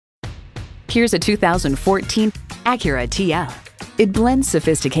Here's a 2014 Acura TL. It blends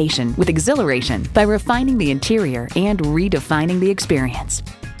sophistication with exhilaration by refining the interior and redefining the experience.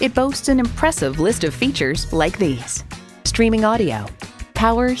 It boasts an impressive list of features like these: streaming audio,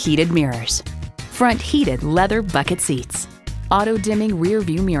 power heated mirrors, front heated leather bucket seats, auto-dimming rear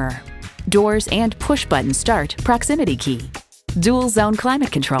view mirror, doors and push-button start proximity key, dual zone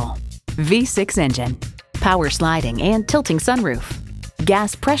climate control, V6 engine, power sliding and tilting sunroof,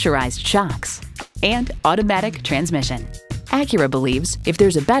 gas pressurized shocks, and automatic transmission. Acura believes if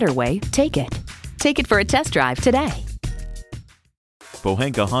there's a better way, take it. Take it for a test drive today.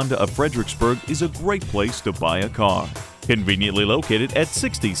 Pohanka Honda of Fredericksburg is a great place to buy a car. Conveniently located at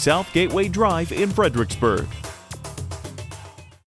 60 South Gateway Drive in Fredericksburg.